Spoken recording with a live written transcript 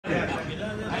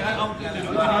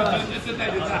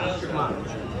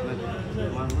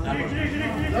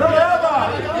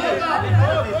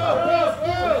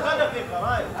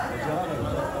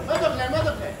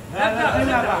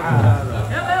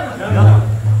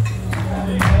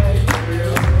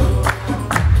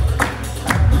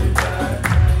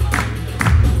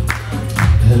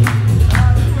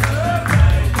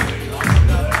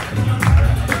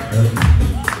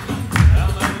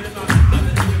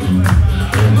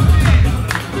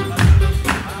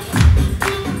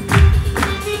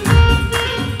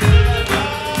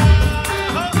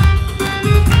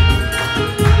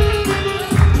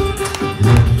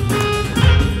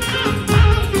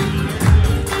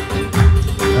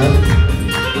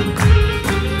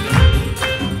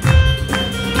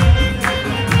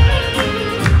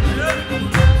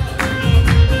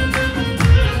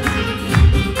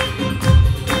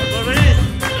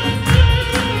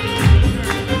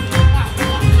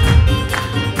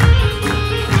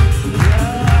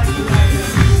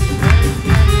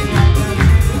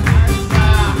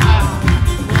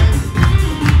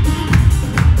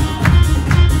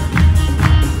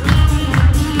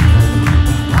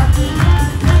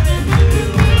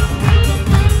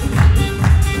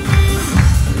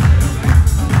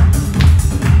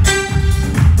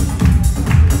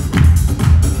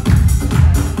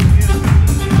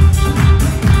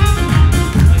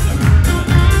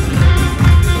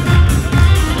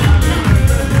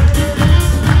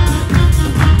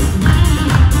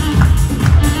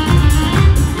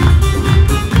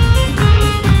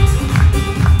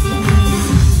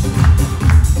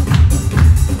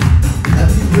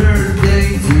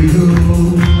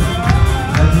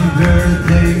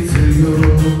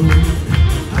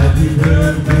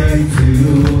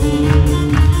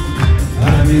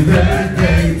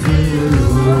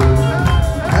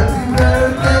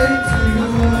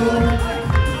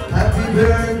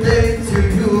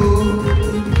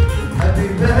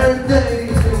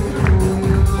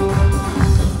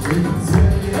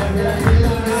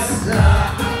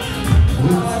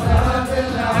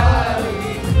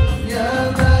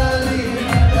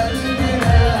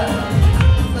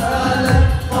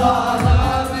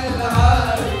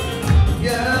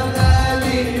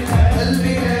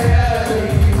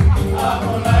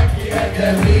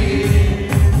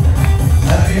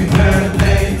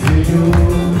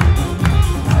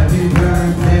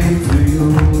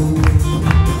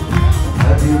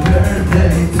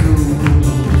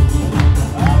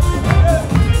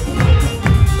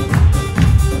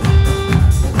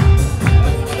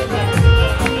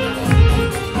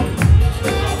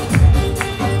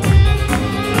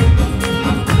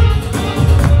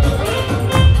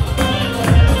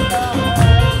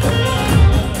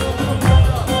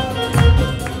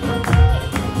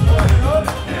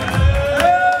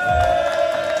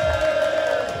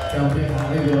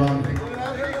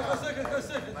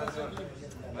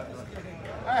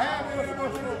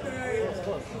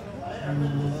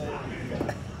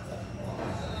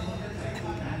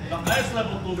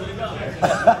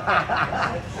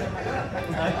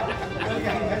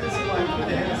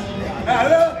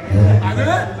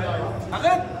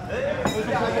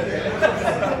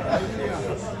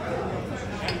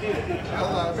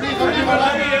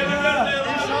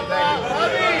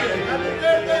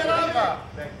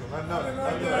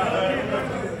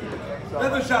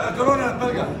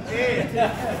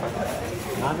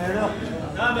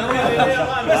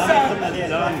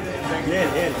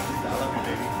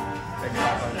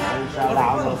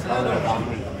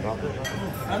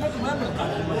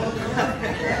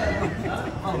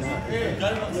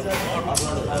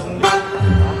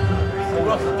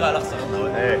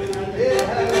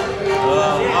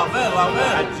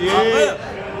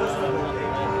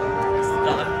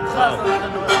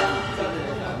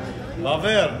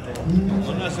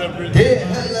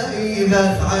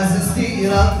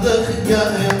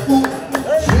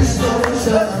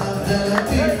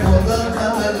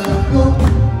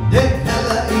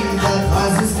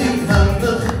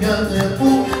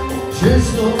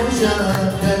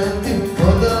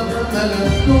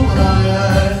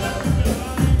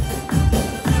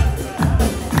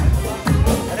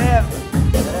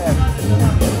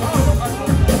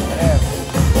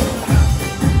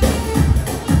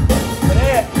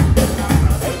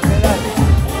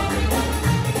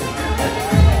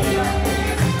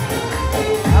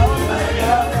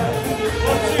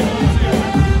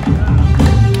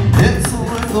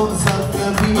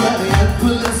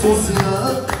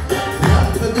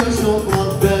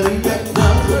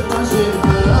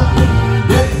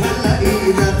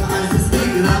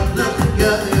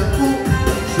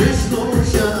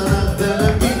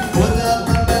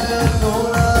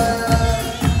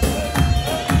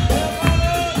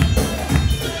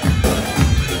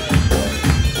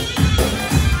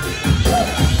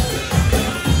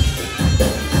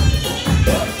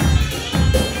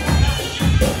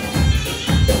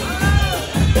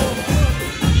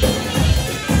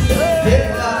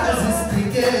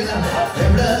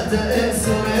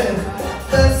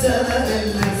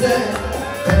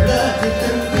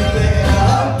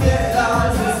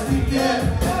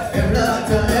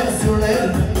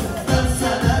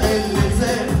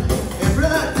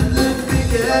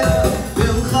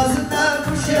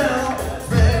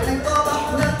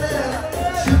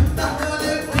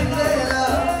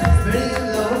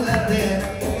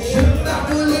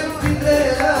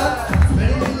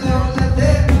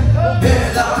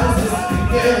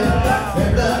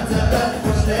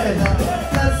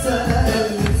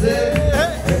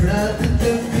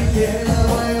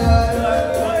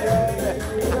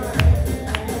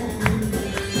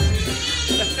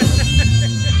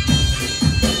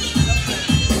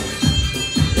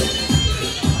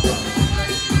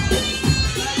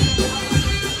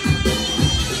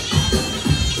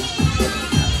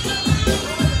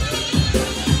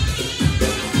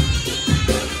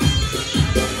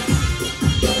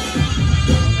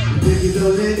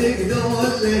دولي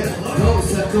دولي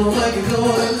روسك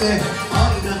ومقدولي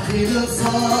عينا خيل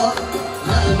صار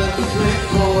قلبك يخلق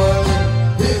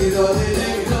فولي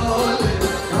دولي دولي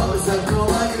روسك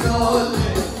ومقدولي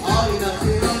عينا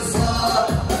خيل صار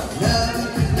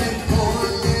قلبك يخلق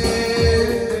فولي.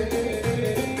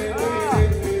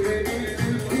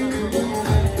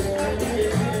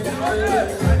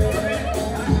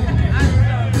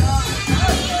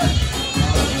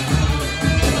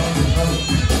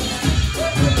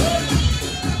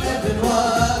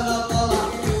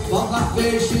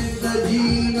 ليش انت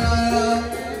جينا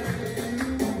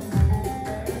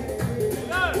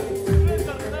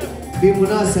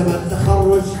بمناسبة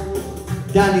تخرج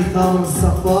داني ثامر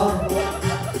الصفار،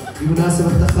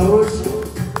 بمناسبة تخرج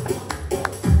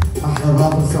احلى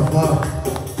رامي الصفار،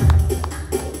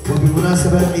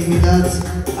 وبمناسبة عيد ميلاد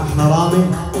احلى رامي.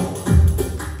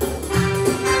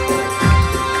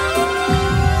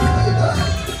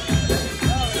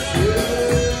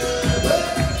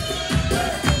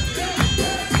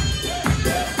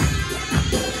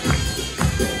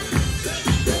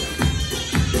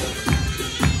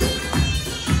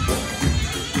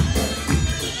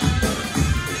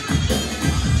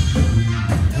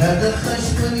 هذا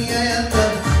خشم يا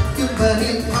يتم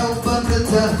كبري حبك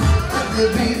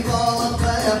أدبي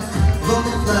طالبك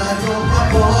ضمنك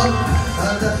وقبول.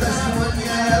 هذا خشم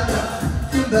يا يتم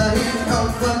كبري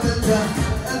حبك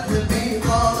أدبي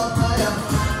طالبك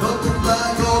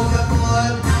ضمنك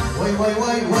وقبول. وي وي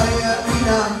وي وي يا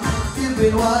مينا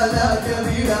كبر ولا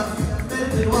كبيرة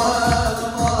مثل ولا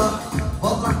طرح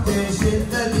مطرح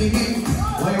تشد دي.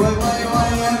 وي وي وي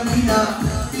وي يا مينا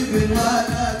كبر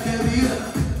ولا كبيرة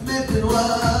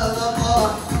ولا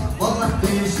طاح فرح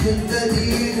بيش انت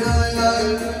دينا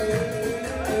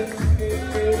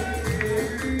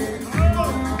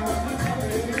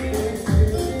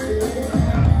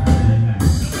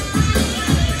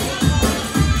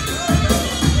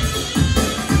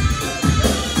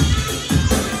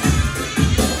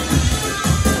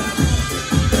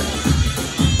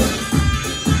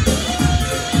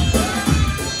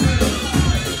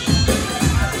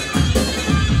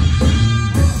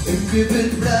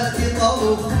بنتاتي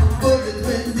طوف قلت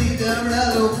بنتي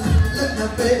جماله لما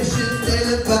بيش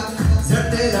التلفة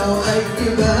زرت له اي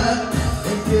كبان.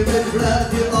 انت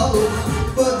بنتاتي طوف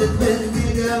قلت بنتي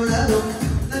جماله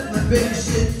لما بيش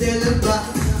التلفة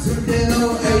زرت له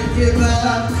اي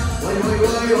كبان. وي وي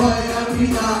وي وي يا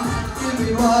مينا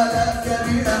كبير ولا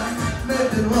كبيرة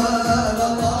مثل ولا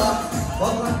طاح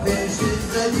فرح بيش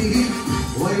الثدي.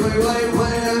 وي وي وي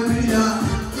وي يا مينا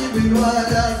كبير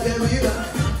ولا كبيرة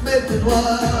مثل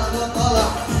ولا طلع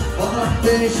فرح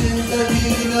بيش انت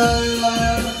دينا.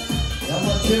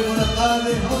 يلا تشيبوا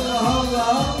القاضي هلا هلا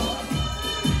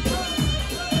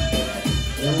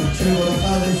يلا تشيبوا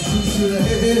القاضي الشوشو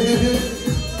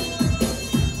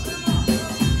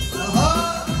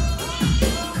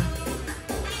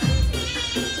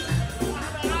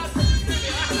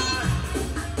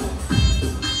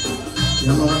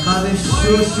يلا القاضي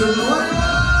الشوشو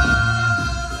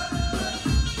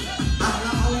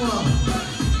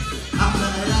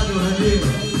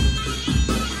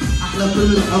أحلى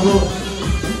كل الحضور.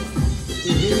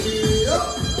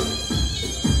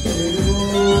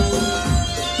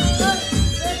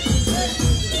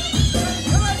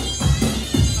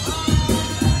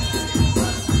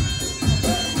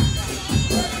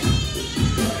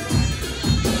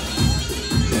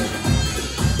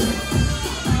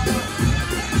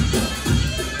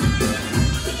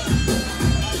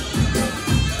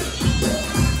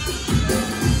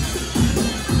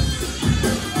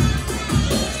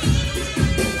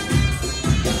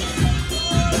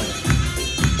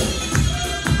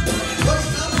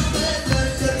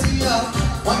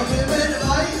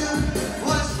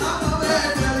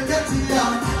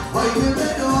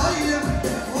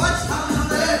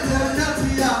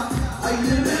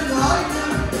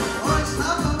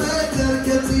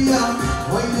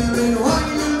 ويلي من